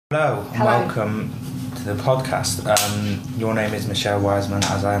Hello and welcome to the podcast. Your name is Michelle Wiseman,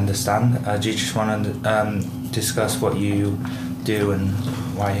 as I understand. Do you just want to discuss what you do and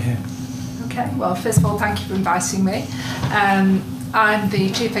why you're here? Okay, well, first of all, thank you for inviting me. I'm the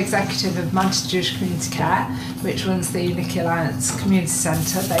Chief Executive of Manchester Jewish Community Care, which runs the Unity Alliance Community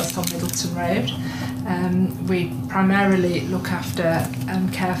Centre based on Middleton Road. We primarily look after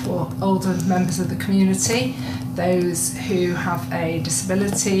and care for older members of the community, those who have a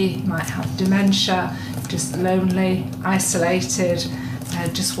disability, might have dementia, just lonely, isolated,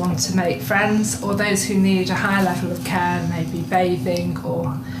 just want to make friends, or those who need a high level of care, maybe bathing or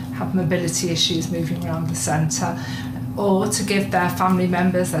have mobility issues moving around the centre, or to give their family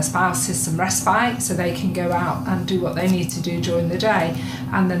members, their spouses, some respite so they can go out and do what they need to do during the day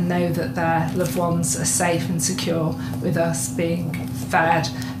and then know that their loved ones are safe and secure with us, being fed,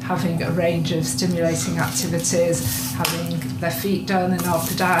 having a range of stimulating activities, having their feet done in our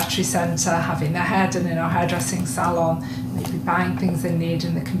podiatry centre, having their hair done in our hairdressing salon, maybe buying things they need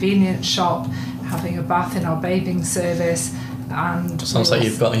in the convenience shop, having a bath in our bathing service. And sounds like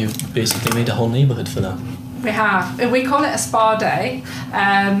you've basically made a whole neighbourhood for them. We have. We call it a spa day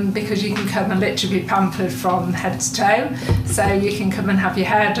because you can come and literally be pampered from head to toe. So you can come and have your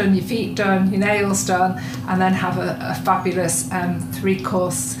hair done, your feet done, your nails done, and then have a fabulous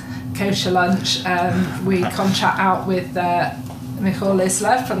 3-course kosher lunch. We contract out with Michael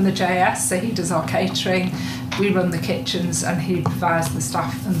Isler from the JS, so he does our catering. We run the kitchens and he provides the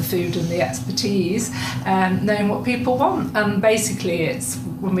staff and the food and the expertise, knowing what people want. And basically it's,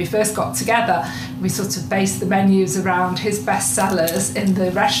 when we first got together, we sort of based the menus around his best sellers in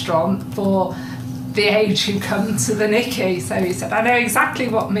the restaurant for the age who come to the Nicky. So he said, I know exactly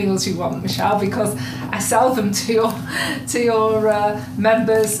what meals you want, Michelle, because I sell them to your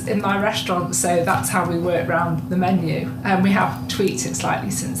members in my restaurant. So that's how we work around the menu. And we have tweaked it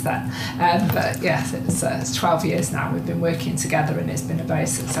slightly since then. But yes, it's 12 years now we've been working together and it's been a very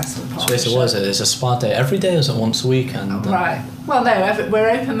successful partnership. So what is it? Is it a spa day every day or is it once a week? Right. Well, no, we're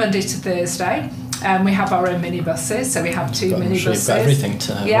open Monday to Thursday. We have our own minibuses, so we have 2 minibuses. You've got everything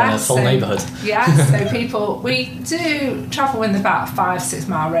to run a full neighbourhood. Yeah, so people, we do travel in about 5-6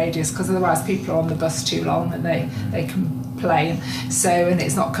 mile radius because otherwise people are on the bus too long and they complain. So, and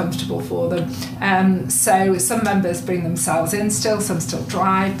it's not comfortable for them. So some members bring themselves in still, some still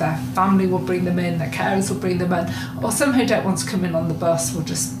drive, their family will bring them in, their carers will bring them in, or some who don't want to come in on the bus will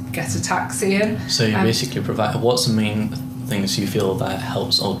just get a taxi in. So you basically provide, what's the main things you feel that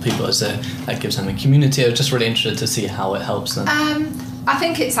helps old people? Is it that gives them a community? I'm just really interested to see how it helps them. I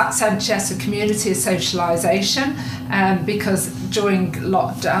think it's that sense, yes, of community, of socialisation, because during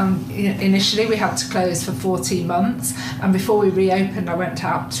lockdown initially we had to close for 14 months, and before we reopened I went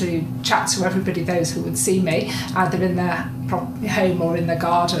out to chat to everybody, those who would see me, either in their home or in their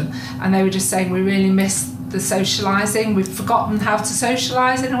garden, and they were just saying we really miss the socialising. We've forgotten how to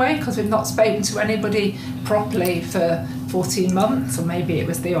socialise in a way because we've not spoken to anybody properly for 14 months, or maybe it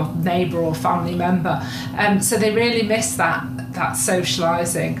was the odd neighbour or family member. So they really miss that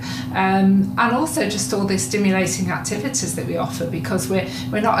socialising, and also just all the stimulating activities that we offer, because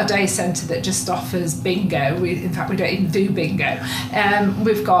we're not a day centre that just offers bingo. In fact we don't even do bingo.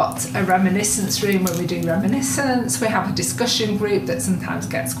 We've got a reminiscence room where we do reminiscence. We have a discussion group that sometimes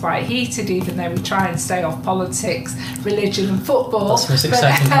gets quite heated, even though we try and stay off politics, religion and football. That's the most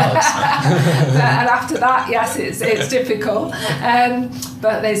exciting part. And after that, yes, it's difficult.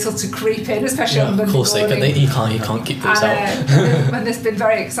 But they sort of creep in, especially on Monday morning. You can't keep those out. When there's been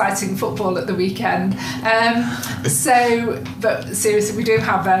very exciting football at the weekend. But seriously, we do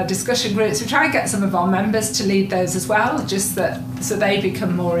have discussion groups. We try and get some of our members to lead those as well, just so they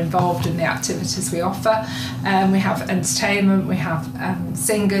become more involved in the activities we offer. We have entertainment, we have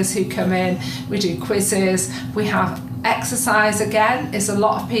singers who come in, we do quizzes, we have exercise. Again, is a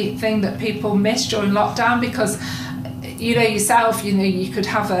lot of thing that people miss during lockdown, because yourself, you could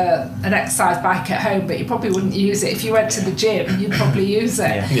have an exercise bike at home, but you probably wouldn't use it. If you went to the gym, you'd probably use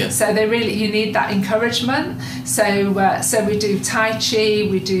it. Yeah. So you need that encouragement. So we do Tai Chi,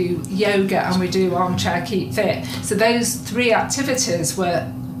 we do yoga, and we do armchair keep fit. So those 3 activities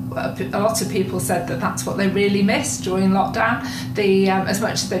were, a lot of people said that's what they really missed during lockdown. As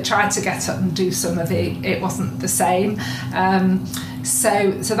much as they tried to get up and do some of it wasn't the same. So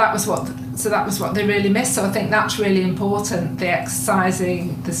that was what so that was what they really missed. So I think that's really important, the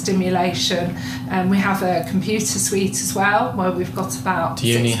exercising, the stimulation. And we have a computer suite as well, where we've got about... Do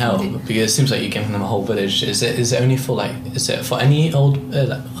you only help? Because it seems like you're giving them a whole village. Is it only for is it for any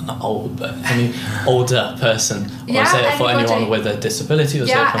not old, but any older person? Or is it for anyone with a disability? Or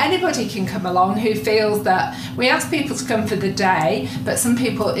anybody can come along who feels that... We ask people to come for the day, but some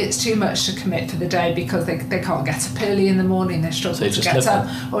people, it's too much to commit for the day because they can't get up early in the morning, they struggle to get up,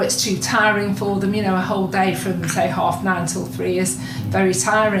 or it's too tiring for them. A whole day from, say, 9:30 till 3 is very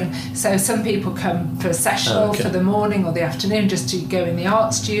tiring. So some people come for a sessional for the morning or the afternoon, just to go in the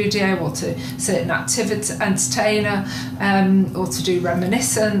art studio or to certain activity, entertainer, or to do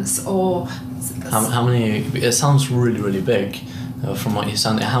reminiscence, or... How many... It sounds really, really big. From what you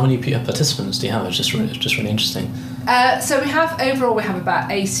sound, how many participants do you have? It's just really interesting. So we have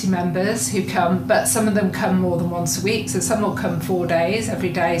about 80 members who come, but some of them come more than once a week. So some will come 4 days every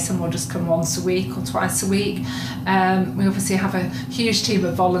day, some will just come once a week or twice a week. We obviously have a huge team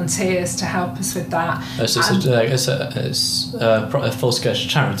of volunteers to help us with that. It's a full-scale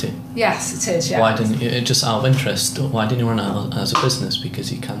charity. Yes, it is. Yeah. Why didn't you, just out of interest? Why didn't you run it as a business? Because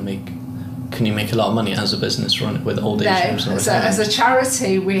you can make. Can you make a lot of money as a business run with old age homes? As a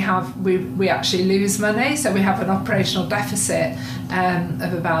charity, we actually lose money, so we have an operational deficit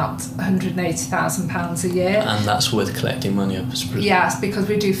of about £180,000 a year. And that's with collecting money up? Yes, because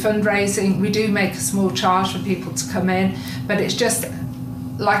we do fundraising. We do make a small charge for people to come in, but it's just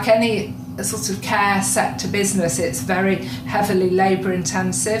like any sort of care sector business, it's very heavily labour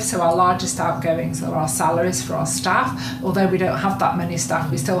intensive. So our largest outgoings are our salaries for our staff. Although we don't have that many staff,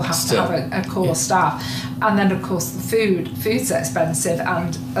 we still have to have a core staff. And then of course the food's expensive,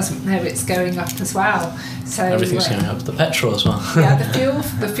 and as we know, it's going up as well. So everything's going up. The petrol as well. Yeah,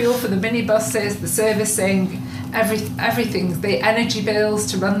 the fuel for the minibuses, the servicing, everything, the energy bills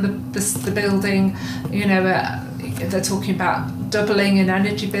to run the building. They're talking about doubling in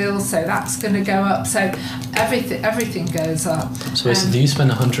energy bills, so that's going to go up. So everything goes up. So do you spend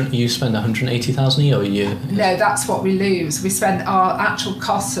 180,000 a year, or a year? No, that's what we lose. We spend, our actual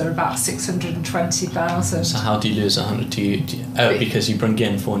costs are about 620,000. So how do you lose 100? Because you bring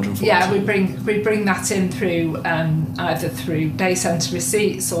in 440. Yeah, we bring that in through either through day centre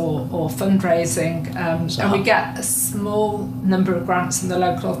receipts or fundraising, and we get a small number of grants from the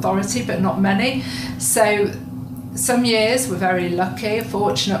local authority, but not many. So some years we're very lucky,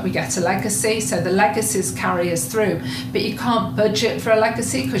 fortunate, we get a legacy, so the legacies carry us through, but you can't budget for a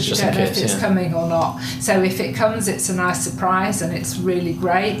legacy because you don't know if it's coming or not. So if it comes, it's a nice surprise and it's really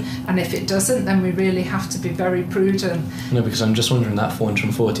great, and if it doesn't, then we really have to be very prudent. No, because I'm just wondering, that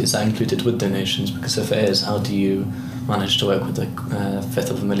 440, is that included with donations? Because if it is, how do you manage to work with a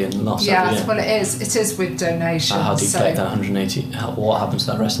 $250,000 loss? Yeah, well, it is with donations. How do you collect that 180? What happens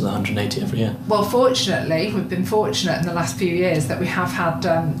to that rest of the 180 every year? Well, fortunately, we've been fortunate in the last few years that we have had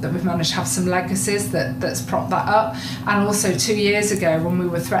that we've managed to have some legacies that's propped that up. And also 2 years ago, when we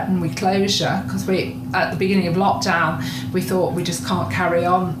were threatened with closure, because at the beginning of lockdown, we thought we just can't carry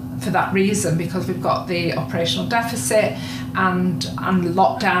on for that reason, because we've got the operational deficit and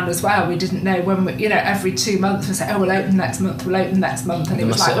lockdown as well. We didn't know when every 2 months we say, we'll open next month, and it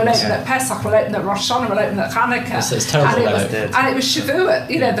was like, we'll open at Pesach, we'll open at Rosh Hashanah, we'll open at Hanukkah. It's terrible. And it was Shavuot,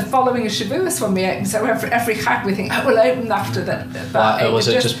 the following of Shavuos when we opened. So every Chag we think, we'll open after that. But was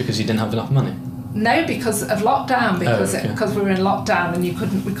it just because you didn't have enough money? No, because of lockdown, because we were in lockdown and we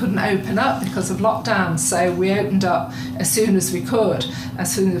couldn't open up because of lockdown. So we opened up as soon as we could,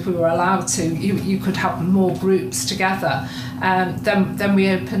 as soon as we were allowed to. You could have more groups together. Then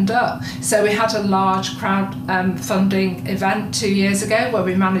we opened up. So we had a large crowd funding event 2 years ago where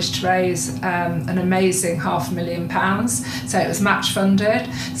we managed to raise an amazing £500,000. So it was match funded.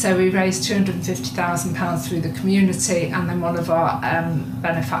 So we raised £250,000 through the community, and then one of our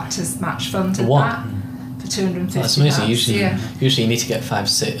benefactors match funded that for £250,000. That's amazing. Usually you need to get 5,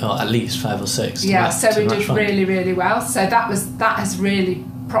 6, or at least 5 or 6. Yeah, so we did really, really well. So that has really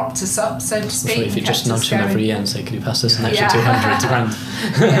propped us up, so to speak. So if you just nudge him every year and say, can you pass us an extra 200 grand?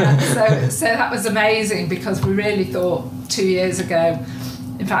 Yeah, so that was amazing, because we really thought 2 years ago,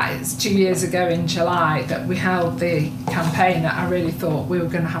 in fact it's 2 years ago in July, that we held the campaign, that I really thought we were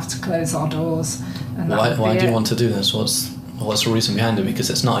going to have to close our doors. And why do you want to do this? What's the reason behind it?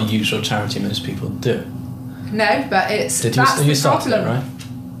 Because it's not a usual charity most people do. No, but it's... You started it, right?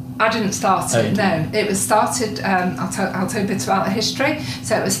 I didn't start it, no. It was started, I'll tell you a bit about the history.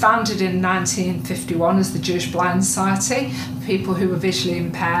 So it was founded in 1951 as the Jewish Blind Society, people who were visually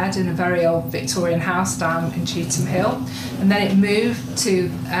impaired, in a very old Victorian house down in Cheetham Hill. And then it moved to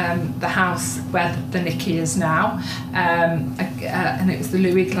the house where the Nicky is now, and it was the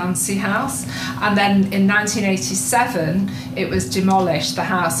Louis Glancy house. And then in 1987, it was demolished, the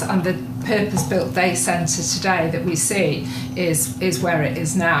house, and the purpose-built day centre today that we see is where it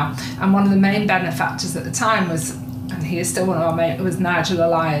is now. And one of the main benefactors at the time was, and he is still one of our main, was Nigel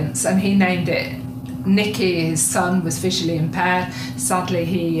Alliance, and he named it Nicky. His son was visually impaired. Sadly,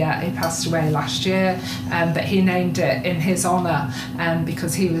 he passed away last year, but he named it in his honour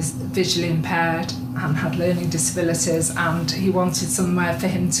because he was visually impaired and had learning disabilities, and he wanted somewhere for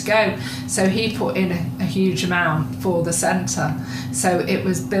him to go. So he put in a huge amount for the centre. So it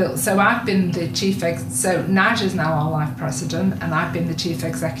was built. So I've been the so Nigel's now our life president, and I've been the chief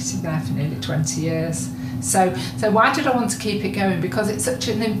executive there for nearly 20 years. So why did I want to keep it going? Because it's such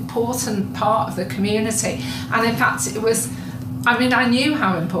an important part of the community. And in fact, it was, I mean, I knew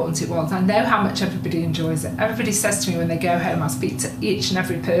how important it was. I know how much everybody enjoys it. Everybody says to me when they go home, I speak to each and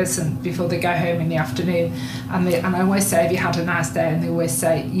every person before they go home in the afternoon. And I always say, have you had a nice day? And they always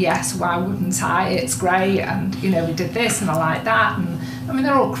say, yes, why wouldn't I? It's great. And, you know, we did this and I like that. And I mean,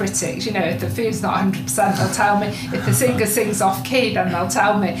 they're all critics, you know, if the food's not 100%, they'll tell me. If the singer sings off key, then they'll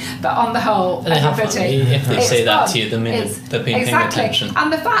tell me. But on the whole, everybody... If they say that to you, the minute they're paying attention.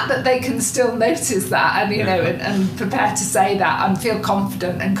 And the fact that they can still notice that and, you know, and prepare to say that and feel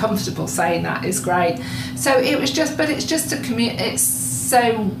confident and comfortable saying that is great. So it was just, but it's just a community, it's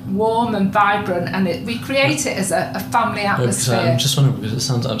so warm and vibrant, and we create it as a family atmosphere. I'm just wondering, because it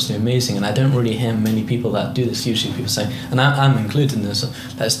sounds absolutely amazing, and I don't really hear many people that do this. Usually people say, and I'm included in this,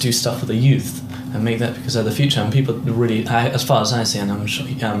 let's do stuff for the youth and make that, because they're the future. And people really, as far as I see, and I'm sure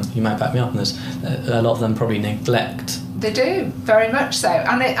you might back me up on this, a lot of them probably neglect. They do, very much so.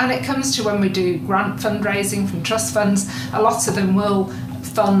 And it comes to when we do grant fundraising from trust funds, a lot of them will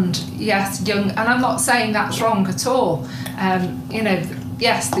fund, yes, young, and I'm not saying that's wrong at all. You know,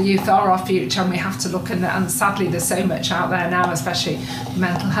 yes, the youth are our future, and we have to look at that. And sadly, there's so much out there now, especially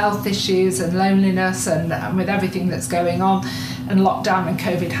mental health issues and loneliness, and with everything that's going on. And lockdown and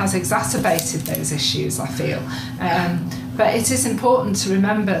COVID has exacerbated those issues, I feel. But it is important to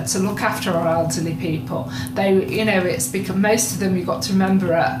remember to look after our elderly people. They, you know, it's become, most of them, you've got to remember,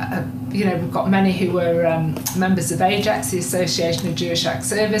 you know, we've got many who were members of AJEX, the Association of Jewish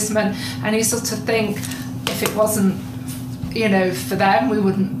Ex-Servicemen, and you sort of think, if it wasn't, you know, for them, we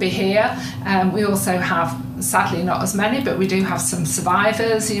wouldn't be here. We also have, sadly, not as many, but we do have some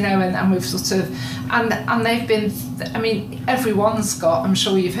survivors, you know, and we've sort of, and they've been, I mean, everyone's got, I'm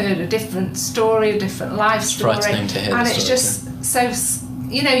sure you've heard, a different story, a different life story. It's frightening to hear. And it's just so,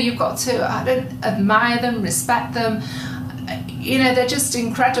 you know, you've got to admire them, respect them. You know, they're just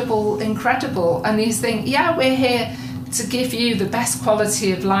incredible. And you think, yeah, we're here to give you the best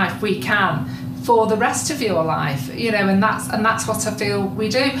quality of life we can for the rest of your life, you know, and that's what I feel we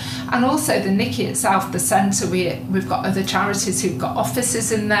do. And also the Nicky itself, the centre, we've got other charities who've got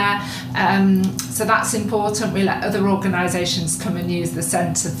offices in there, so that's important. We let other organisations come and use the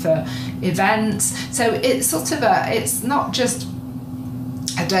centre for events. So it's sort of it's not just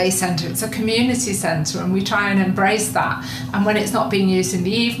a day centre, it's a community centre, and we try and embrace that. And when it's not being used in the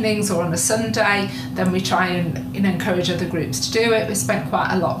evenings or on a Sunday, then we try and, you know, encourage other groups to do it. We spent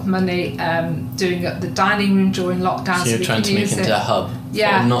quite a lot of money doing up the dining room during lockdown. So you're trying to make it into a hub,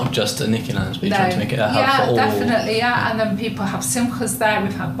 yeah, not just a Nicky Lounge, but you're trying to make it a hub for all. Yeah, definitely, yeah. And then people have simchas there,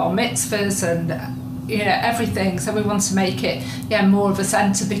 we've had bar mitzvahs and, you know, everything. So we want to make it, yeah, more of a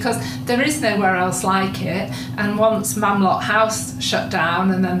centre, because there is nowhere else like it. And once Mamlot House shut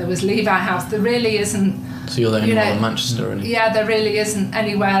down, and then there was Levi House, there really isn't. So you're the only one in Manchester, really? Yeah, there really isn't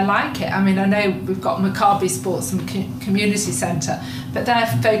anywhere like it. I mean, I know we've got Maccabi Sports and Community Centre, but they're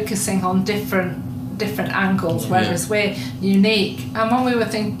focusing on different angles, whereas we're unique. And when we were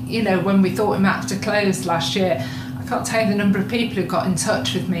when we thought we might have to close last year, I can't tell you the number of people who got in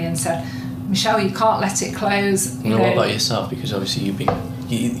touch with me and said, Michelle, you can't let it close. You know, what about yourself? Because obviously you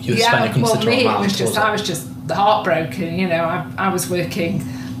spend a considerable amount. I was just heartbroken. You know, I was working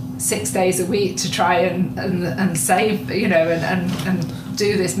 6 days a week to try and save, you know, and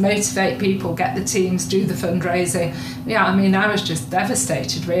do this, motivate people, get the teams, do the fundraising. Yeah, I mean, I was just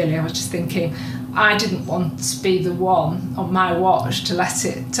devastated, really. I was just thinking, I didn't want to be the one on my watch to let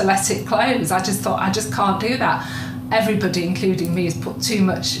it close. I just thought, I just can't do that. Everybody, including me, has put too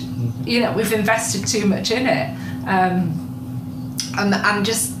much, you know, we've invested too much in it. And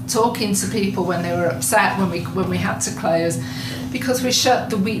just talking to people when they were upset when we had to close, because we shut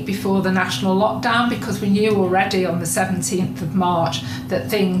the week before the national lockdown, because we knew already on the 17th of March that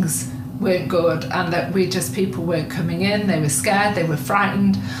things weren't good and that people weren't coming in. They were scared, they were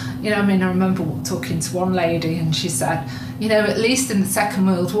frightened. I remember talking to one lady and she said, at least in the Second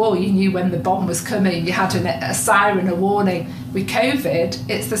World War you knew when the bomb was coming, you had a siren, a warning. With COVID,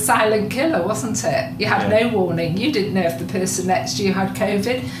 it's the silent killer, wasn't it? You had no warning. You didn't know if the person next to you had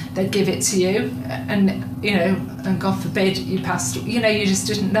COVID. They'd give it to you and God forbid you passed, you just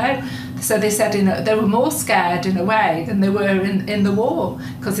didn't know. So they said they were more scared in a way than they were in the war,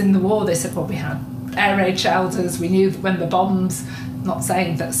 because in the war they said, well, we had air raid shelters, we knew when the bombs, not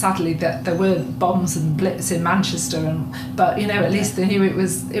saying that sadly that there were bombs and blitz in Manchester, but at least they knew it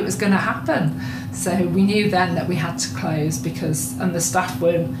was going to happen. So we knew then that we had to close and the staff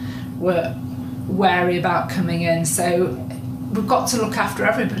were wary about coming in. So we've got to look after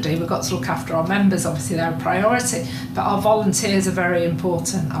everybody. We've got to look after our members. Obviously they're a priority, but our volunteers are very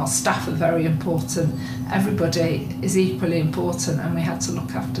important, our staff are very important, everybody is equally important, and we had to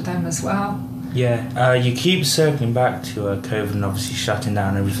look after them as well. Yeah, you keep circling back to COVID and obviously shutting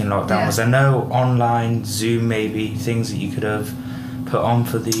down everything, lockdown. Yeah. Was there no online, Zoom maybe, things that you could have put on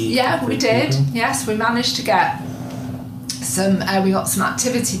for the... Yeah, we did. Yes, we managed to get some, we got some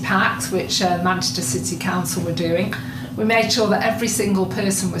activity packs which Manchester City Council were doing. We made sure that every single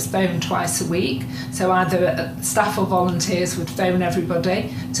person was phoned twice a week, so either staff or volunteers would phone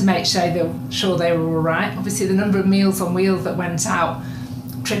everybody to make sure they were all right. Obviously the number of Meals on Wheels that went out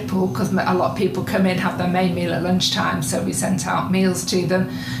triple, because a lot of people come in, have their main meal at lunchtime, so we sent out meals to them.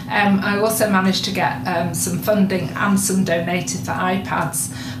 I also managed to get some funding and some donated for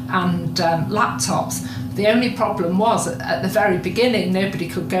iPads and laptops. The only problem was at the very beginning nobody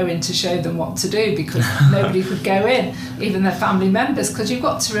could go in to show them what to do, because nobody could go in, even their family members, because you've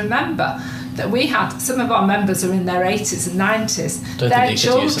got to remember that we had, some of our members are in their 80s and 90s. Their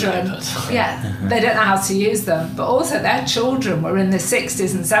children, they don't know how to use them, but also their children were in their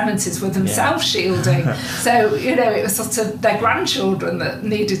 60s and 70s with themselves shielding. So, it was sort of their grandchildren that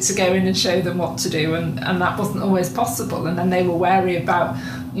needed to go in and show them what to do, and that wasn't always possible. And then they were wary about,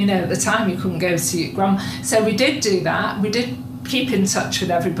 at the time you couldn't go to your grandma. So we did do that. We did keep in touch with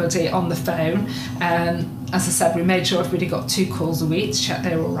everybody on the phone. As I said, we made sure everybody got 2 calls a week to check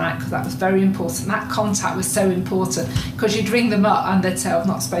they were all right, because that was very important. That contact was so important, because you'd ring them up and they'd say, I've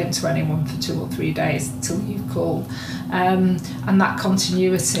not spoken to anyone for 2 or 3 days until you've called. And that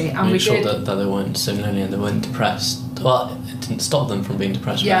continuity. And made sure that they weren't so lonely and they weren't depressed. Well, it didn't stop them from being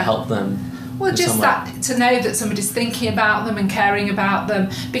depressed, but it helped them. Well, just that, to know that somebody's thinking about them and caring about them,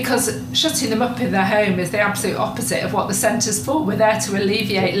 because shutting them up in their home is the absolute opposite of what the centre's for. We're there to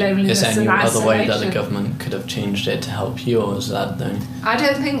alleviate loneliness and isolation. Is there any other way that the government could have changed it to help you, or is that the only... I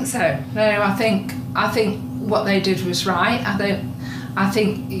don't think so. No, I think what they did was right. I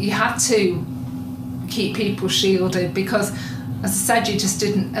think you had to keep people shielded, because, as I said, you just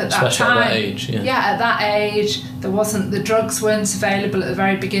didn't at that time. At that age, at that age, the drugs weren't available at the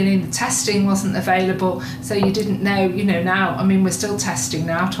very beginning, the testing wasn't available, so you didn't know. Now, we're still testing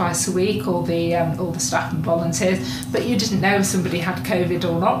now twice a week, all the staff and volunteers, but you didn't know if somebody had COVID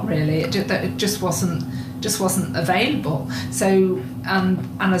or not. Really, it just wasn't available. So, and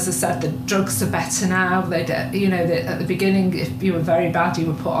as I said, the drugs are better now. At the beginning, if you were very bad, you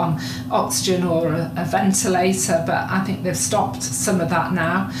were put on oxygen or a ventilator, but I think they've stopped some of that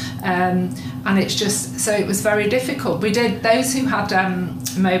now. And it's just, so it was very difficult. We did, those who had a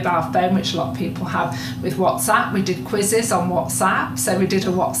mobile phone, which a lot of people have with WhatsApp, we did quizzes on WhatsApp. So we did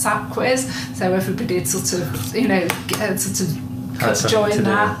a WhatsApp quiz, so everybody had sort of join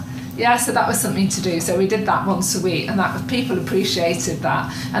that. Yeah, so that was something to do. So we did that once a week, and people appreciated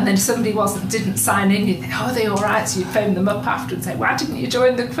that. And then if somebody didn't sign in, you'd think, are they all right? So you'd phone them up after and say, why didn't you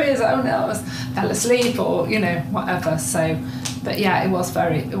join the quiz? Oh no, I fell asleep, or whatever. So, but yeah, it was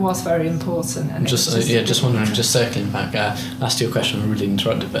very important. And just wondering, just circling back, I asked you a question, I really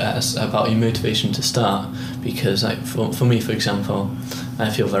interrupted, but about your motivation to start, because for me, for example, I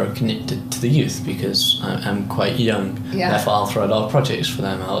feel very connected to the youth because I'm quite young. Therefore I'll throw a lot of projects for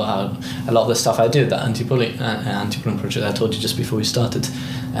them. A lot of the stuff I do, that anti-bullying project I told you just before we started,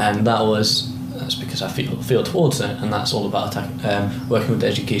 and that's because I feel towards it, and that's all about working with the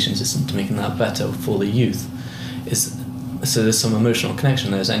education system to making that better for the youth. So there's some emotional connection.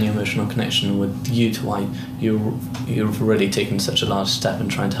 There's any emotional connection with you to why you've already taken such a large step in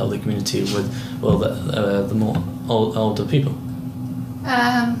trying to help the community with the more older people.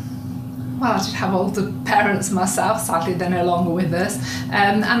 Well, I did have older parents myself. Sadly, they're no longer with us.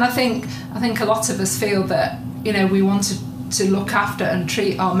 And I think a lot of us feel that we want to to look after and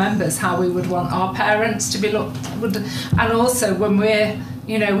treat our members how we would want our parents to be looked. And also when we're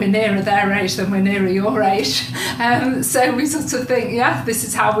nearer their age than we're nearer your age. So we sort of think, this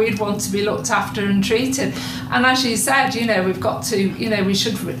is how we'd want to be looked after and treated. And as you said, we've got to, we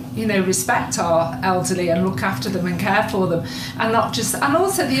should, respect our elderly and look after them and care for them. And not just, and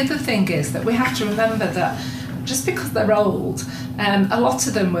also the other thing is that we have to remember that just because they're old, a lot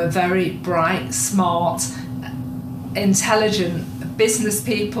of them were very bright, smart, intelligent business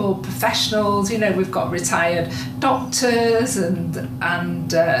people, professionals. We've got retired doctors and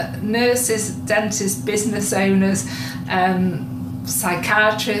nurses, dentists, business owners,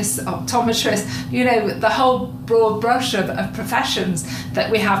 psychiatrists, optometrists, the whole broad brush of professions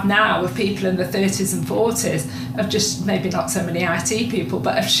that we have now of people in the 30s and 40s, of just maybe not so many IT people,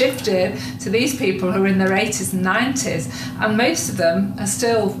 but have shifted to these people who are in their 80s and 90s, and most of them are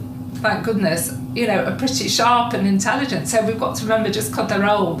still, thank goodness, are pretty sharp and intelligent. So we've got to remember, just because they're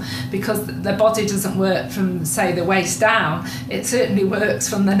old, because their body doesn't work from, say, the waist down, it certainly works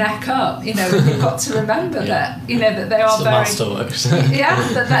from the neck up. We've got to remember that, that they are so very... master works.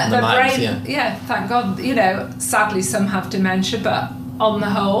 that their mind, brain, thank God. Sadly, some have dementia, but on the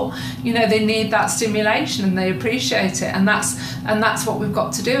whole, they need that stimulation and they appreciate it, and that's what we've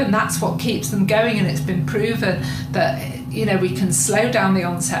got to do, and that's what keeps them going. And it's been proven that we can slow down the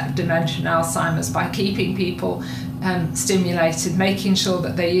onset of dementia and Alzheimer's by keeping people stimulated, making sure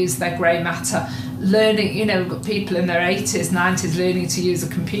that they use their grey matter, learning. We've got people in their 80s, 90s learning to use a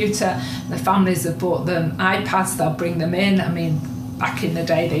computer. Their families have bought them iPads, they'll bring them in. I mean, back in the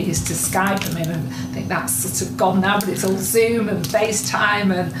day they used to Skype. I think that's sort of gone now, but it's all Zoom and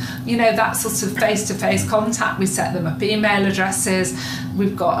FaceTime and that sort of face-to-face contact. We set them up email addresses.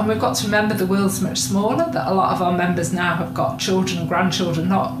 We've got to remember the world's much smaller, that a lot of our members now have got children and grandchildren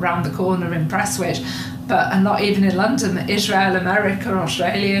not round the corner in Prestwich, and not even in London, Israel, America,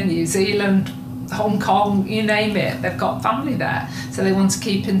 Australia, New Zealand, Hong Kong, you name it, they've got family there, so they want to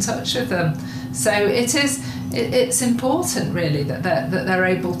keep in touch with them. So it's important really that they're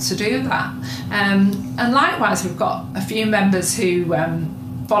able to do that. And likewise, we've got a few members who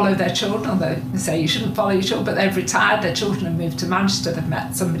follow their children, although they say you shouldn't follow your children, but they've retired, their children have moved to Manchester, they've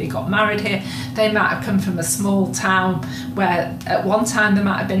met somebody, got married here. They might have come from a small town where at one time there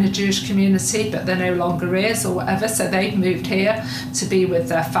might have been a Jewish community, but there no longer is, or whatever, so they've moved here to be with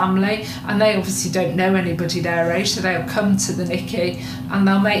their family, and they obviously don't know anybody their age, so they'll come to the Nicky and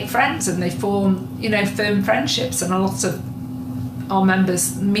they'll make friends and they form, firm friendships. And a lot of our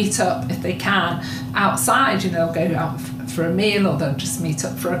members meet up, if they can, outside. They'll go out for a meal, or they'll just meet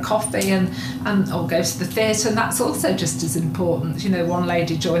up for a coffee and or go to the theatre, and that's also just as important. One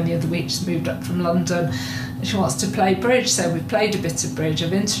lady joined the other week, she's moved up from London, she wants to play bridge, so we've played a bit of bridge.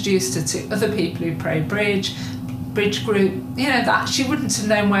 I've introduced her to other people who play bridge group, that she wouldn't have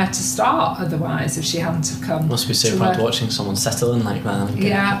known where to start otherwise if she hadn't have come. Must be so proud watching someone settle in like that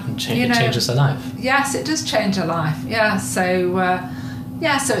and changes their life. Yes, it does change her life.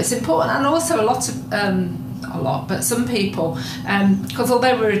 So it's important. And also but some people, because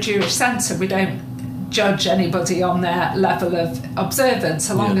although we're a Jewish centre, we don't judge anybody on their level of observance,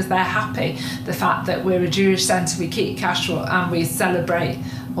 so long as they're happy. The fact that we're a Jewish centre, we keep kashrut and we celebrate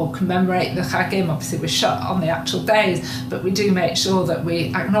or commemorate the Chagim. Obviously we're shut on the actual days, but we do make sure that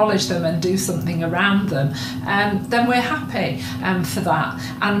we acknowledge them and do something around them, then we're happy for that.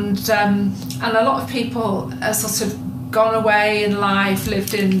 And a lot of people are sort of gone away in life,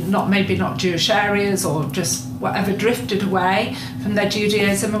 lived in maybe not Jewish areas, or just whatever, drifted away from their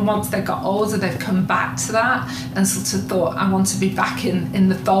Judaism, and once they got older they've come back to that and sort of thought, I want to be back in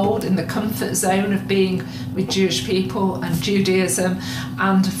the fold, in the comfort zone of being with Jewish people and Judaism.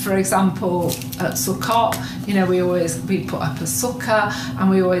 And for example, at Sukkot, we put up a sukkah and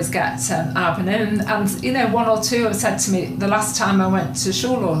we always get Arbanim, and one or two have said to me, the last time I went to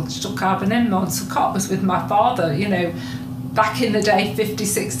shul or took Arbanim on Sukkot was with my father, back in the day, 50,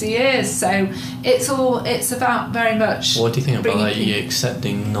 60 years. So it's about very much. What do you think about you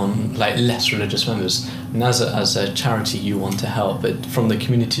accepting less religious members? And as a charity, you want to help, but from the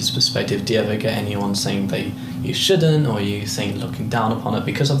community's perspective, do you ever get anyone saying that you shouldn't, or are you saying looking down upon it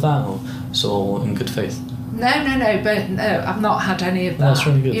because of that, or it's all in good faith? No, I've not had any of that. That's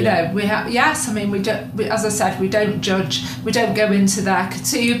really good. We have, yes, we don't, as I said, we don't judge, we don't go into their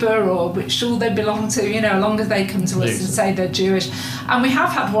ketubah or which shul they belong to, as long as they come to us and say they're Jewish. And we have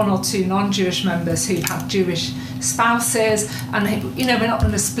had one or two non-Jewish members who have Jewish spouses, and, we're not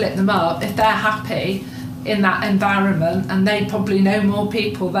going to split them up. If they're happy in that environment, and they probably know more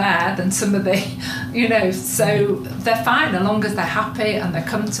people there than some of the, so they're fine as long as they're happy and they're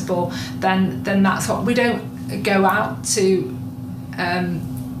comfortable. Then that's what we don't go out to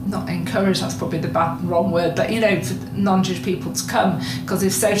not encourage, that's probably the wrong word, but for non-Jewish people to come, because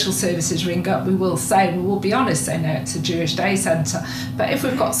if social services ring up, we will be honest, say no, it's a Jewish day centre. But if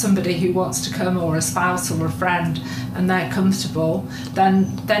we've got somebody who wants to come, or a spouse or a friend, and they're comfortable,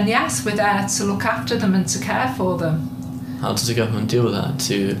 then yes, we're there to look after them and to care for them. How does the government deal with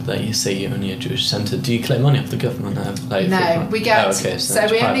that? Like you say, you're only a Jewish centre. Do you collect money off the government? No, we get. So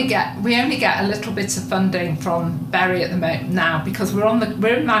we only get a little bit of funding from Bury at the moment now, because we're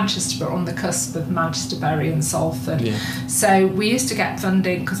in Manchester, but on the cusp of Manchester, Bury, and Salford. Yeah. So we used to get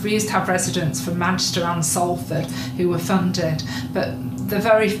funding because we used to have residents from Manchester and Salford who were funded, but the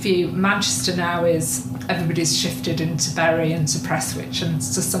very few. Manchester now is. Everybody's shifted into Bury and to Prestwich and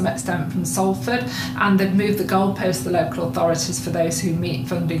to some extent from Salford, and they've moved the goalposts, the local authorities, for those who meet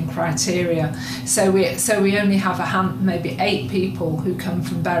funding criteria. So we only have maybe 8 people who come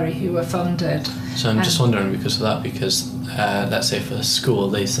from Bury who are funded. So I'm just wondering because of that, because let's say for a school,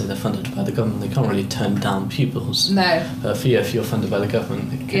 they say they're funded by the government, they can't really turn down pupils. No. But if you're funded by the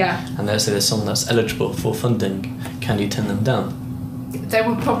government, and let's say there's someone that's eligible for funding, can you turn them down? They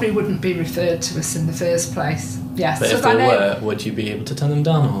probably wouldn't be referred to us in the first place. Yes. But if they were, would you be able to turn them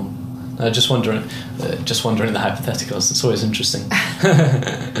down? Or just wondering the hypotheticals. It's always interesting.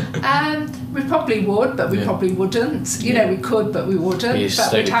 We probably would, but we probably wouldn't. We could, but we wouldn't.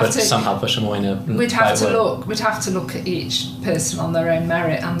 We'd have to somehow push them away. We'd have to look at each person on their own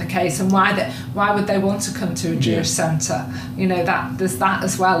merit and the case, and why would they want to come to a Jewish centre? That there's that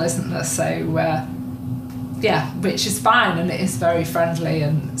as well, isn't there? So. Which is fine, and it is very friendly,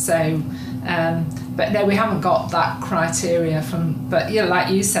 and so but no, we haven't got that criteria but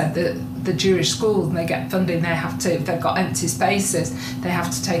like you said, the Jewish schools, when they get funding, if they've got empty spaces, they have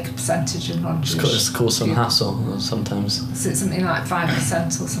to take a percentage of non-Jewish. It's called some hassle sometimes. So it's something like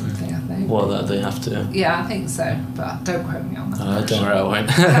 5% or something, I think. Well, that they have to. Yeah, I think so, but don't quote me on that. Don't worry, I won't.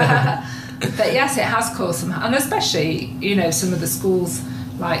 But yes, it has caused some, and especially some of the schools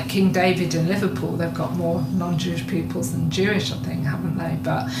like King David in Liverpool, they've got more non-Jewish pupils than Jewish, I think, haven't they?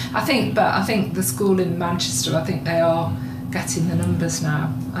 But I think the school in Manchester, I think they are getting the numbers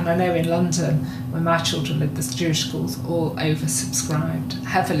now. And I know in London, when my children lived, the Jewish schools all oversubscribed,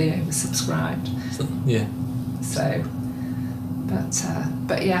 heavily oversubscribed. Yeah. So,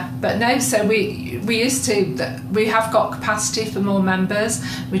 but no. So we used to. We have got capacity for more members.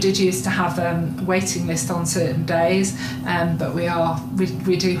 We did used to have a waiting list on certain days, but we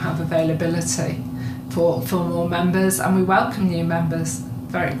do have availability for more members, and we welcome new members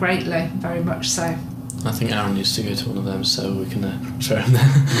very greatly, very much so. I think Aaron used to go to one of them, so we can throw him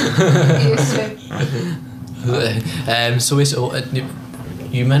there. He used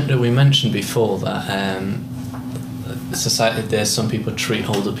to. We mentioned before that. Society, there's some people treat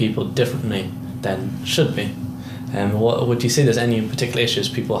older people differently than should be. What would you say? There's any particular issues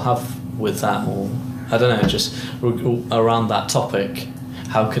people have with that, or I don't know, just around that topic?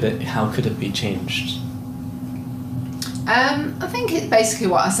 How could it be changed? I think it's basically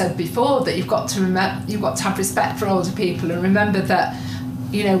what I said before, that you've got to have respect for older people, and remember that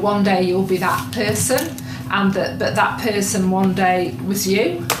one day you'll be that person. And that person one day was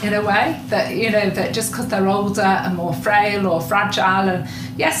you, in a way, that just because they're older and more frail or fragile, and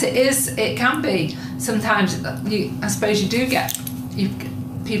yes, it can be. Sometimes I suppose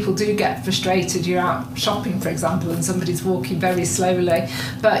people do get frustrated. You're out shopping, for example, and somebody's walking very slowly,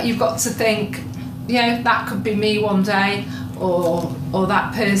 but you've got to think, that could be me one day, or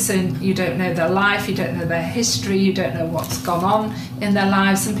that person, you don't know their life, you don't know their history, you don't know what's gone on in their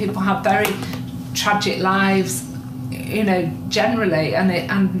lives. Some people have very tragic lives, generally,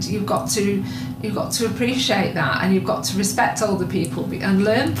 and you've got to appreciate that, and you've got to respect older people and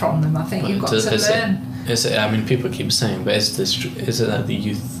learn from them. I think you've got to learn. People keep saying, but is it that the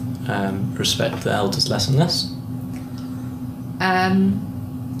youth respect the elders less and less?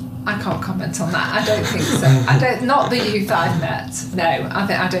 I can't comment on that. I don't think so. Not the youth I've met. No,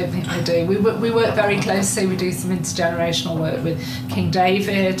 I don't think they do. We work very closely. We do some intergenerational work with King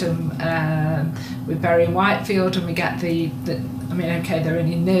David and with Bury and Whitefield, and we get they're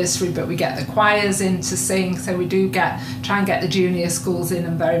only nursery, but we get the choirs in to sing. So we do try and get the junior schools in,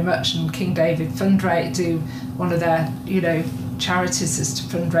 and very much. And King David fundraise, do one of their charities is to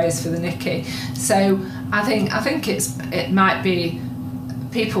fundraise for the Nicky. So I think it might be.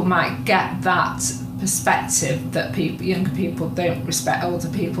 People might get that perspective that younger people don't respect older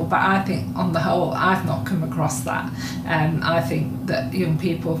people, but I think on the whole I've not come across that. I think that young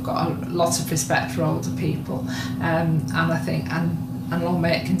people have got a lot of respect for older people, and I think and long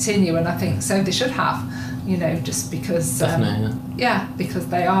may it continue, and I think so they should have, just because definitely, because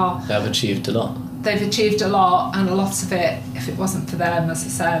they have achieved a lot. they've achieved a lot, and a lot of it, if it wasn't for them, as I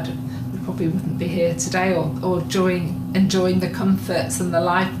said, we probably wouldn't be here today or enjoying the comforts and the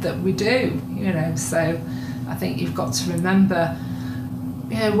life that we do, you know. So I think you've got to remember,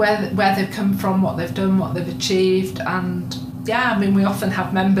 you know, where they've come from, what they've done, what they've achieved. And yeah, I mean, we often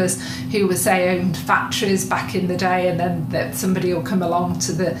have members who would say owned factories back in the day, and then that somebody will come along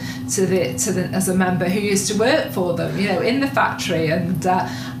to the as a member who used to work for them, you know, in the factory, and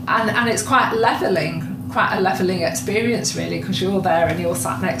it's quite a leveling experience, really, because you're there and you're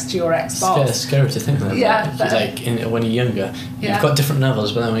sat next to your ex-boss. It's scary to think that. Yeah, when you're younger, you've got different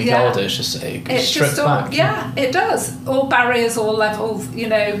levels, but then when you get older, it's just stripped back. Yeah, it does. All barriers, all levels. You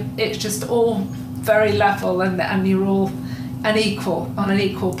know, it's just all very level, and you're all on an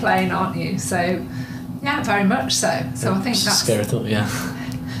equal plane, aren't you? So, yeah, very much so. So I think that's a scary thought. Yeah.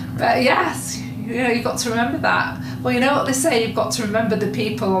 But yes, you know, you've got to remember that. Well, you know what they say, you've got to remember the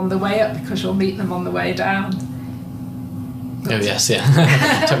people on the way up because you'll meet them on the way down. Oh yes,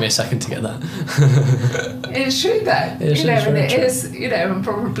 yeah. Took me a second to get that. It's true though. It is, you know, and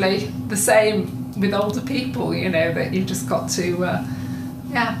probably the same with older people, you know, that you've just got to,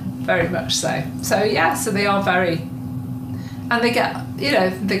 very much so. So yeah, so they are very, and they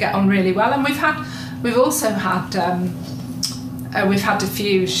get on really well. And we've also had, we've had a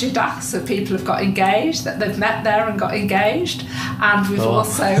few shidas, so people have got engaged, that they've met there and got engaged. And we've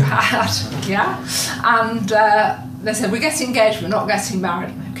also had, and they said, we're getting engaged, we're not getting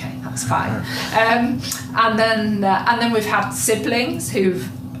married. Okay, that's fine. And then we've had siblings who've,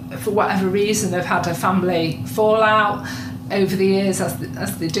 for whatever reason, have had a family fallout over the years,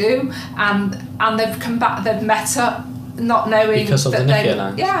 as they do, and they've come back, they've met up, not knowing because of that the Nicky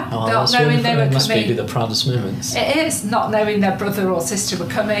Land. Not knowing they were coming. Must be the proudest moments. It is, not knowing their brother or sister were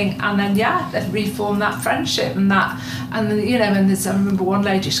coming, and then they've reformed that friendship and you know, and I remember one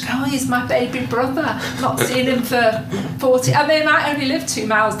lady just going, "Oh, he's my baby brother. Not seen him for 40," and they might only live 2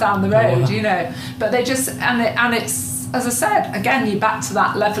 miles down the road, you know, but they just and it's, as I said, again, you're back to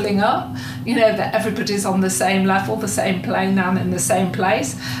that levelling up, you know, that everybody's on the same level, the same plane, and in the same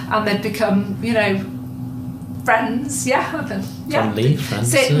place, and they've become, you know, friends, friendly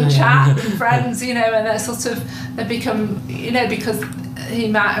friends, sit and chat, and friends, you know, and they become, you know, because he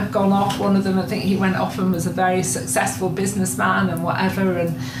might have gone off, one of them, I think he went off and was a very successful businessman and whatever,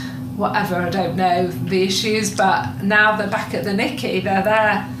 I don't know the issues, but now they're back at the Nicky, they're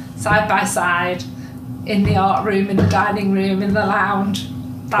there side by side in the art room, in the dining room, in the lounge.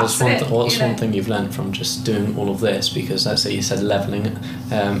 What's one thing you've learned from just doing all of this? Because let's say you said levelling,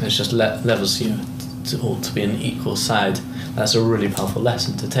 it's just levels you to be an equal side. That's a really powerful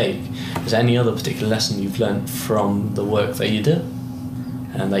lesson to take. Is there any other particular lesson you've learned from the work that you do,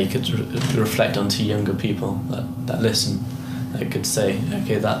 and that you could reflect on to younger people that listen, that could say,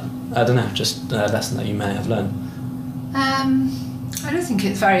 okay, that, I don't know, just a lesson that you may have learned? I don't think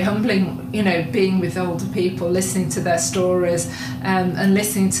it's very humbling, you know, being with older people, listening to their stories, and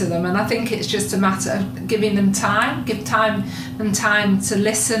listening to them. And I think it's just a matter of giving them time, give them time to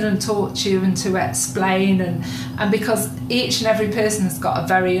listen and talk to you and to explain. And because each and every person has got a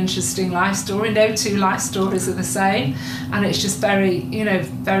very interesting life story. No two life stories are the same. And it's just very, you know,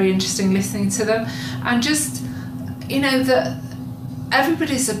 very interesting listening to them. And just, you know, that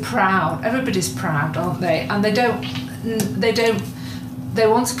everybody's proud, aren't they? And they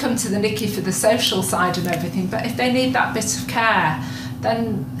want to come to the Nicky for the social side and everything, but if they need that bit of care,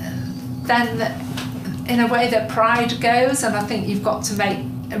 then in a way their pride goes, and I think you've got to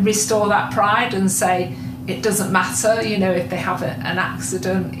restore that pride and say it doesn't matter, you know, if they have an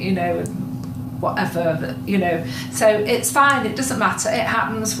accident, you know, whatever, you know, so it's fine, it doesn't matter, it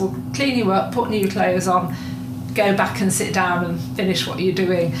happens, we'll clean you up, put new clothes on, go back and sit down and finish what you're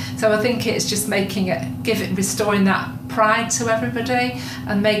doing. So I think it's just restoring that pride to everybody,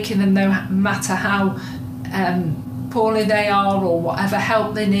 and making them, no matter how poorly they are or whatever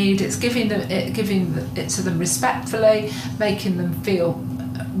help they need, it's giving it to them respectfully, making them feel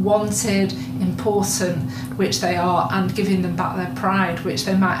wanted, important, which they are, and giving them back their pride, which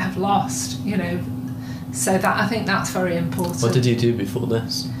they might have lost, you know. So that, I think that's very important. What did you do before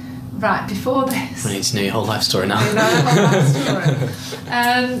this? Right, before this. I need to know your whole life story now.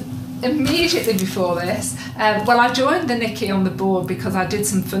 Immediately before this, I joined the Nicky on the board because I did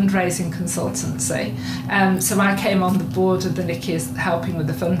some fundraising consultancy. So I came on the board of the Nicky as helping with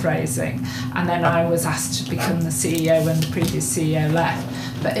the fundraising, and then I was asked to become the CEO when the previous CEO left.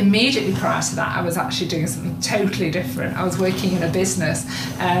 But immediately prior to that, I was actually doing something totally different. I was working in a business,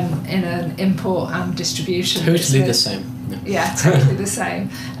 in an import and distribution business. Totally the same. Yeah, totally the same.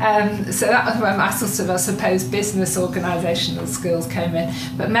 So that was when my sort of, I suppose, business organisational skills came in.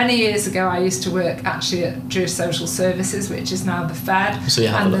 But many years ago, I used to work actually at Jewish Social Services, which is now the Fed. So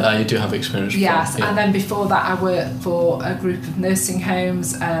you do have experience. Yes, and then before that, I worked for a group of nursing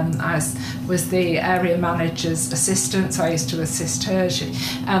homes. I was the area manager's assistant, so I used to assist her.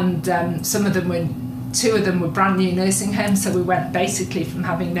 And two of them were brand new nursing homes, so we went basically from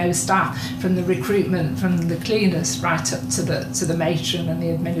having no staff, from the recruitment, from the cleaners right up to the matron and the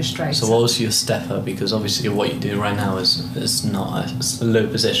administrator. So what was your step up? Because obviously what you do right now is not a low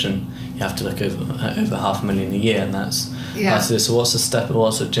position. You have to look over $500,000 a year, and that's it. So what's the step?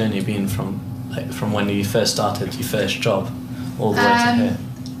 What's the journey been from when you first started your first job all the way to here?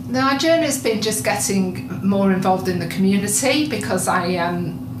 No, our journey has been just getting more involved in the community, because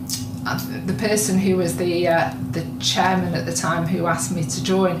the person who was the chairman at the time who asked me to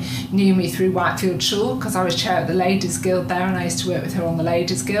join knew me through Whitefield Shul, because I was chair of the Ladies Guild there, and I used to work with her on the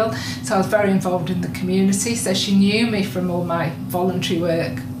Ladies Guild. So I was very involved in the community. So she knew me from all my voluntary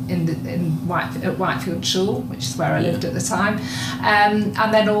work at Whitefield Shul, which is where I lived at the time, and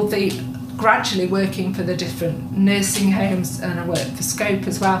then gradually working for the different nursing homes, and I worked for Scope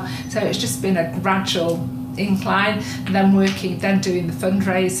as well. So it's just been a gradual incline, and then doing the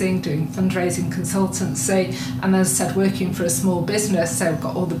fundraising, doing fundraising consultancy, and as I said, working for a small business, so I've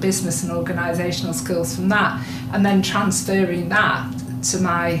got all the business and organisational skills from that, and then transferring that to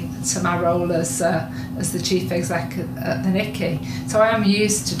my role as the chief exec at the Nicky. So I am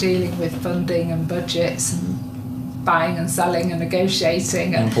used to dealing with funding and budgets and buying and selling and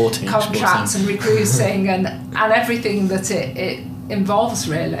negotiating and importing, contracts and recruiting and everything that it involves,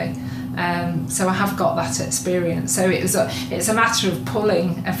 really. So I have got that experience. So it's a matter of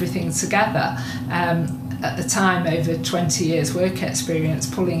pulling everything together. At the time, over 20 years work experience,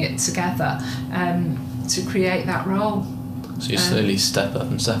 pulling it together to create that role. So you slowly step up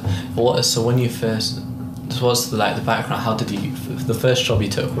and stuff. So when you first, what's the background? How did you? The first job you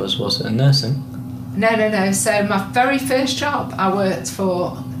took was it in nursing? No. So my very first job, I worked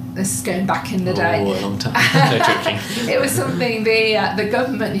for. This is going back in the day. Oh, a long time. No joking. It was something the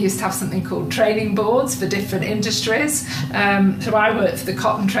government used to have something called training boards for different industries. So I worked for the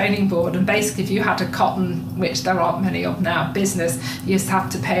cotton training board, and basically, if you had a cotton, which there aren't many of now, business, you used to have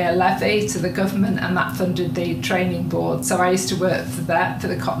to pay a levy to the government, and that funded the training board. So I used to work for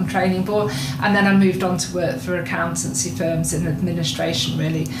the cotton training board, and then I moved on to work for accountancy firms in administration,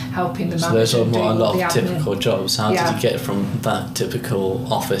 really helping the manager. So those are a lot of admin. Typical jobs. How did you get from that typical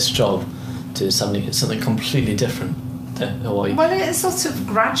office job to something completely different? Well, it's sort of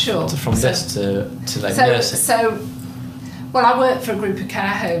gradual. From this to nursing. Well, I worked for a group of care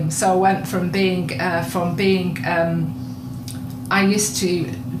homes, so I went from being I used to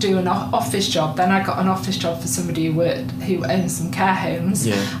do an office job, then I got an office job for somebody who owned some care homes,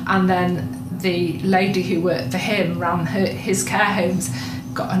 and then the lady who worked for him ran his care homes,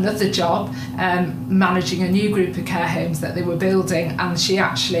 got another job managing a new group of care homes that they were building, and I was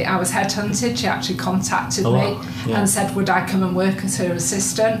headhunted. She actually contacted me and said, would I come and work as her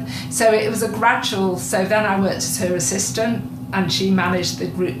assistant? So it was a gradual. So then I worked as her assistant, and she managed the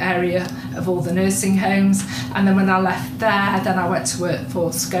group area of all the nursing homes. And then when I left there, then I went to work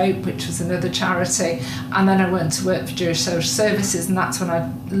for Scope, which was another charity, and then I went to work for Jewish Social Services, and that's when I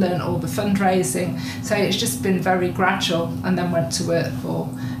learned all the fundraising. So it's just been very gradual, and then went to work for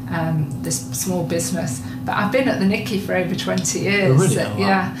this small business. But I've been at the Nicky for over 20 years. Oh, really? So, wow.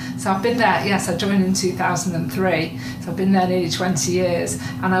 Yeah, so I've been there, yes, I joined in 2003, so I've been there nearly 20 years,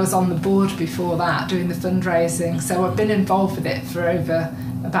 and I was on the board before that doing the fundraising, so I've been involved with it for over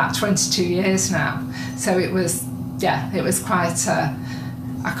about 22 years now. So it was quite, I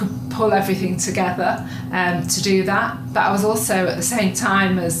could pull everything together to do that. But I was also, at the same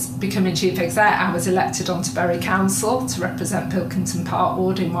time as becoming chief exec, I was elected onto Bury Council to represent Pilkington Park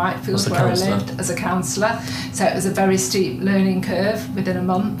Ward in Whitefield, where I lived, as a councillor. So it was a very steep learning curve. Within a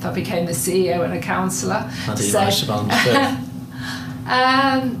month, I became the CEO and a councillor. How did you manage to balance both?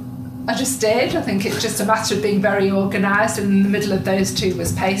 I just did. I think it's just a matter of being very organised, and in the middle of those two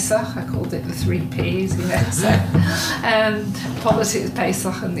was Pesach. I called it the 3 Ps, so politics,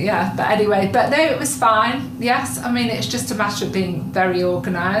 Pesach, and but anyway, but no, it was fine. Yes, I mean, it's just a matter of being very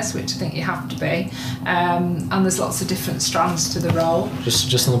organised, which I think you have to be, and there's lots of different strands to the role.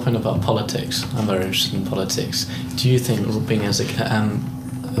 Just on the point about politics, I'm very interested in politics. Do you think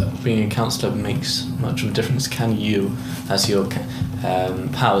being a councillor makes much of a difference? Can you, as your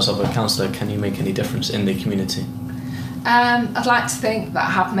powers of a councillor, can you make any difference in the community? I'd like to think that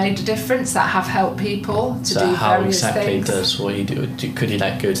I have made a difference, that I have helped people to do how various exactly things. does what you do? Could you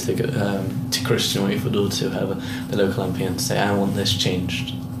like go to the to Christian Wakefield or to whoever, the local MP, and say, I want this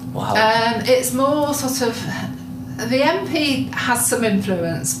changed? Or how? It's more sort of, the MP has some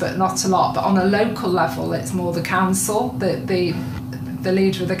influence, but not a lot. But on a local level, it's more the council, the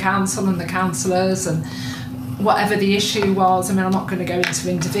leader of the council and the councillors, and whatever the issue was. I mean, I'm not going to go into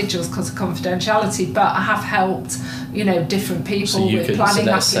individuals because of confidentiality, but I have helped, different people with planning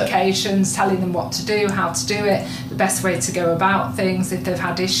applications, telling them what to do, how to do it, the best way to go about things if they've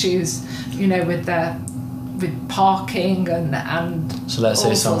had issues, with parking and so let's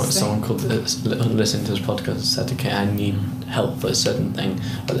say someone called listening to this podcast and said, okay, I need help for a certain thing,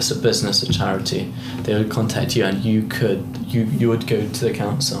 whether it's a business, a charity, they would contact you, and you would go to the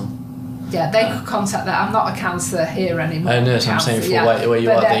council. Yeah, they could contact that. I'm not a counsellor here anymore. I know, so I'm saying for where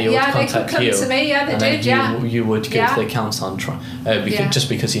you are, they would contact they could come you. to me. Yeah, they did. You would go to the council and try, just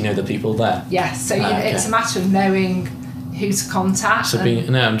because you know the people there. Yes, so it's a matter of knowing who to contact. So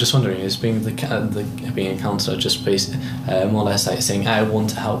I'm just wondering, is being being a counsellor just based more or less like saying, I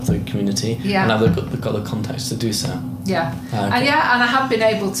want to help the community, and now they've got the contacts to do so. Yeah, and I have been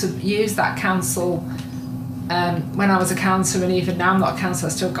able to use that council. When I was a counsellor, and even now I'm not a counsellor,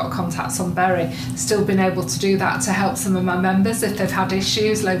 I've still got contacts on Bury, still been able to do that to help some of my members if they've had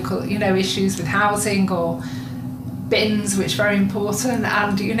issues, local, issues with housing or bins, which are very important,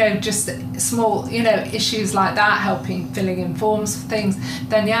 and just small, issues like that, filling in forms for things,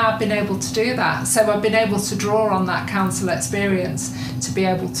 then I've been able to do that. So I've been able to draw on that council experience to be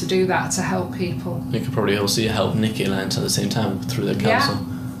able to do that to help people. You could probably also help Nikki Alliance at the same time through the council.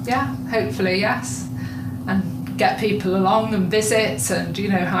 Yeah, hopefully, yes. And get people along and visits, and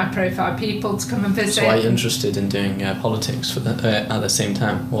high profile people to come and visit. So why are you interested in doing politics at the same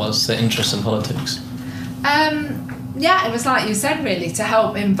time? What's the interest in politics? It was like you said, really, to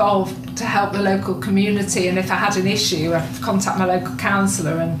help the local community, and if I had an issue, I'd contact my local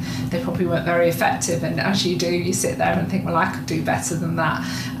councillor, and they probably weren't very effective, and as you do, you sit there and think, well, I could do better than that,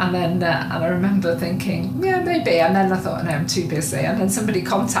 and then and I remember thinking, maybe, and then I thought, no, I'm too busy, and then somebody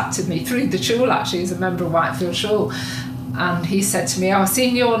contacted me through the Shul, actually, he's a member of Whitefield Shul, and he said to me, I've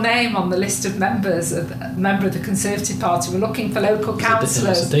seen your name on the list of members, member of the Conservative Party, we're looking for local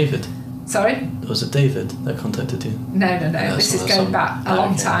councillors. Was it David? Sorry? Was it David that contacted you? No. This is going back a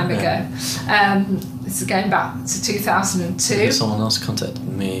long time ago. This is going back to 2002. Someone else contacted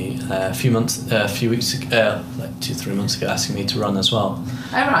me a few weeks ago, like 2-3 months ago, asking me to run as well.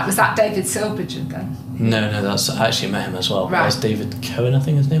 Oh right, was that David Silbergen then? No, that's I actually met him as well. Right. That's David Cohen, I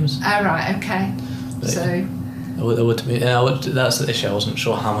think his name is. Oh right, okay. That's the issue. I wasn't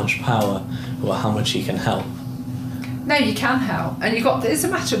sure how much power or how much he can help. No, you can help, and it's a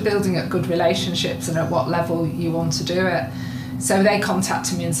matter of building up good relationships and at what level you want to do it. So they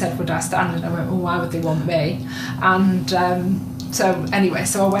contacted me and said, would I stand? And I went, well, why would they want me? And so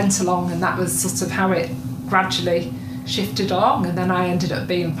I went along, and that was sort of how it gradually shifted along, and then I ended up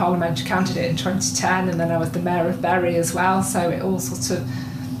being a parliamentary candidate in 2010, and then I was the mayor of Bury as well, so it all sort of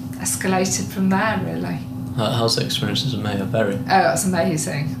escalated from there, really. How's the experience as a mayor of Bury? Oh, it was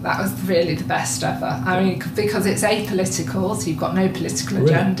amazing. That was really the best ever. I mean, because it's apolitical, so you've got no political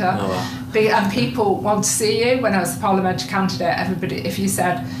agenda. Oh, wow. And people want to see you. When I was the parliamentary candidate, everybody, if you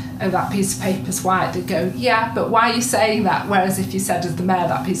said, oh, that piece of paper's white, they'd go, yeah, but why are you saying that? Whereas if you said as the mayor,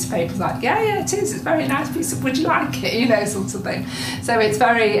 that piece of paper's like, yeah, it is, it's a very nice piece of, would you like it? Sort of thing. So it's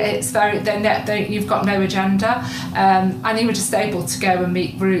very, you've got no agenda, and you were just able to go and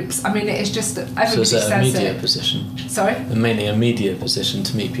meet groups. I mean, it's just, everybody so is it says a media it. Position? Sorry? Mainly a media position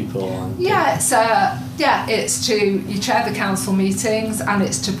to meet people on... Yeah, it's you chair the council meetings, and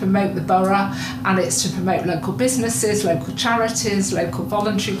it's to promote the borough, and it's to promote local businesses, local charities, local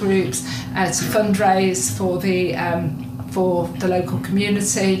voluntary groups, to fundraise for the local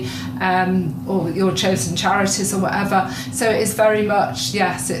community, or your chosen charities or whatever. So it is very much,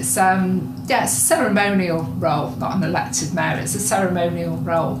 it's a ceremonial role, not an elected mayor. It's a ceremonial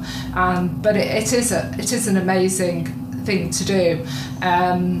role, but it is an amazing thing to do,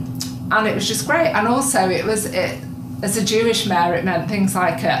 and it was just great. And also as a Jewish mayor, it meant things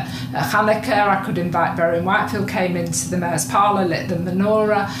like at Hanukkah, I could invite Bury and Whitefield, came into the mayor's parlour, lit the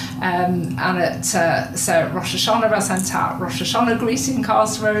menorah, and at Rosh Hashanah, I sent out Rosh Hashanah greeting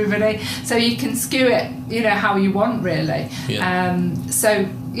cards for everybody. So you can skew it, how you want, really. Yeah.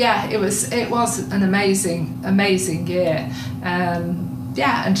 It was an amazing year.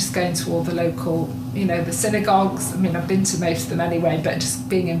 And just going to all the local, the synagogues. I mean, I've been to most of them anyway, but just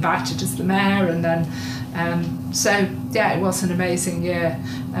being invited as the mayor, and then, it was an amazing year.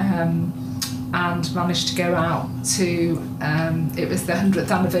 and managed to go out to, it was the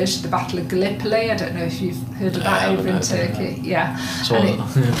 100th anniversary of the Battle of Gallipoli. I don't know if you've heard of that over in Turkey. Yeah. So we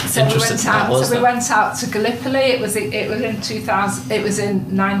went out to Gallipoli. It was in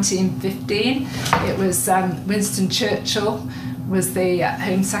 1915. It was Winston Churchill was the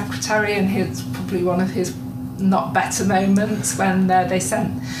Home Secretary, and he's probably one of his not better moments when they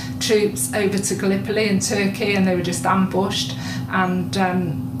sent troops over to Gallipoli in Turkey, and they were just ambushed, and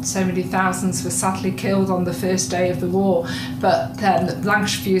so many thousands were sadly killed on the first day of the war. But then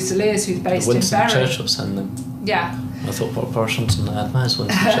Lancashire Fusiliers, who's based in Winston Bury, Churchill sent them. Yeah. I thought Boris Johnson admires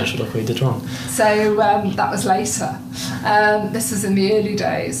Winston Churchill. Look what he did wrong. So that was later. This was in the early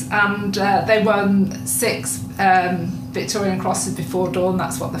days, and they won 6 Victorian Crosses before dawn.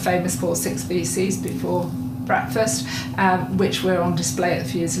 That's what they're famous for, 6 VCs before breakfast, which were on display at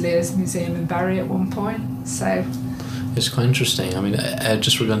the Fusiliers Museum in Bury at one point. So it's quite interesting. I mean,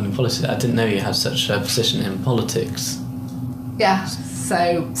 just regarding politics, I didn't know you had such a position in politics. Yeah.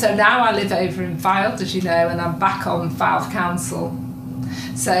 So now I live over in Fylde, as you know, and I'm back on Fylde Council.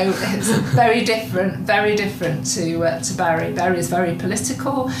 So it's very different to Bury. Bury is very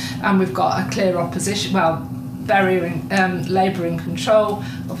political, and we've got a clear opposition. Well, Bury Labour in control.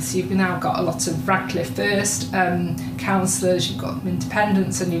 Obviously, you've now got a lot of Radcliffe First councillors. You've got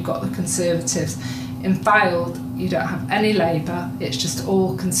independents, and you've got the Conservatives. In Fylde, you don't have any Labour. It's just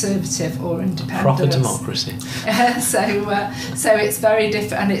all Conservative or Independent. Proper democracy. So it's very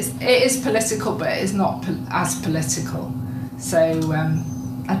different, and it is political, but it is not as political. So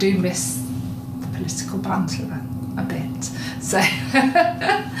I do miss the political banter a bit. So,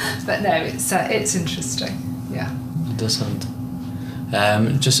 but no, it's interesting. Yeah. It does sound.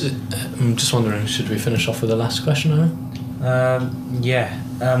 I'm just wondering, should we finish off with the last question, Aaron? Yeah.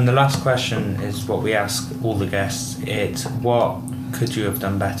 The last question is what we ask all the guests. It's what could you have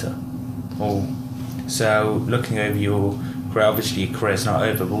done better? So looking over your career, obviously your career's not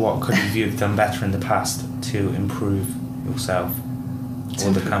over, but what could you have done better in the past to improve yourself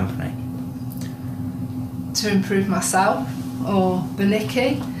or the company? To improve myself or the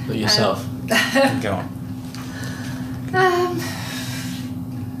Nikki? But yourself. Go on.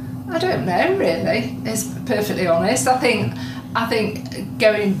 I don't know, really. It's perfectly honest. I think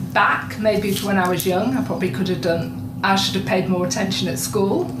going back, maybe to when I was young, I should have paid more attention at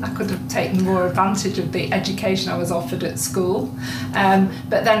school. I could have taken more advantage of the education I was offered at school.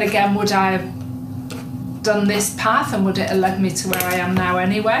 But then again, would I have done this path, and would it have led me to where I am now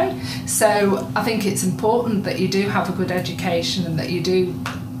anyway? So I think it's important that you do have a good education and that you do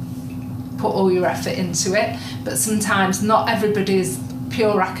put all your effort into it. But sometimes not everybody is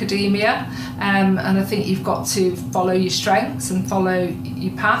pure academia, and I think you've got to follow your strengths and follow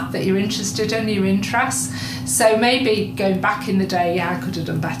your path that you're interested in, your interests. So maybe going back in the day, I could have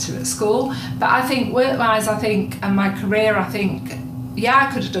done better at school, but I think work-wise, and my career, I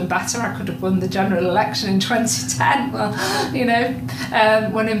could have done better. I could have won the general election in 2010. Well,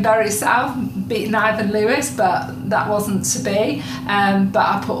 won in Bury South, beaten Ivan Lewis, but that wasn't to be. But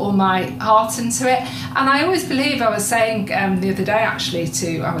I put all my heart into it. And I always believe, I was saying the other day actually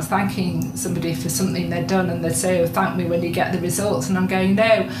I was thanking somebody for something they'd done, and they'd say, thank me when you get the results. And I'm going,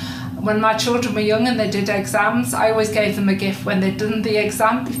 no. When my children were young and they did exams, I always gave them a gift when they'd done the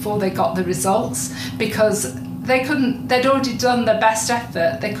exam before they got the results, because they'd already done their best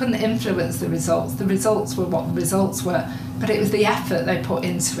effort. They couldn't influence the results. The results were what the results were, but it was the effort they put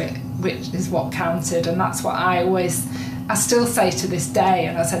into it, which is what counted. And that's what I still say to this day.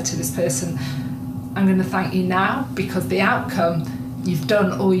 And I said to this person, I'm going to thank you now, because the outcome, you've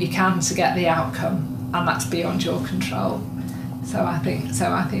done all you can to get the outcome, and that's beyond your control. So I think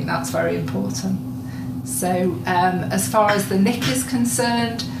that's very important. So as far as the Nick is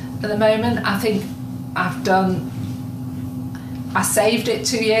concerned at the moment, I think I saved it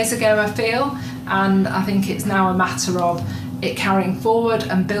 2 years ago, I feel, and I think it's now a matter of it carrying forward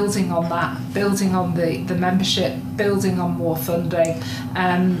and building on that, building on the membership, building on more funding,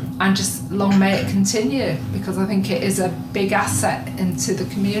 and just long may it continue, because I think it is a big asset into the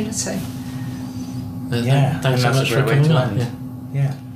community. Thanks so much for coming on. Yeah.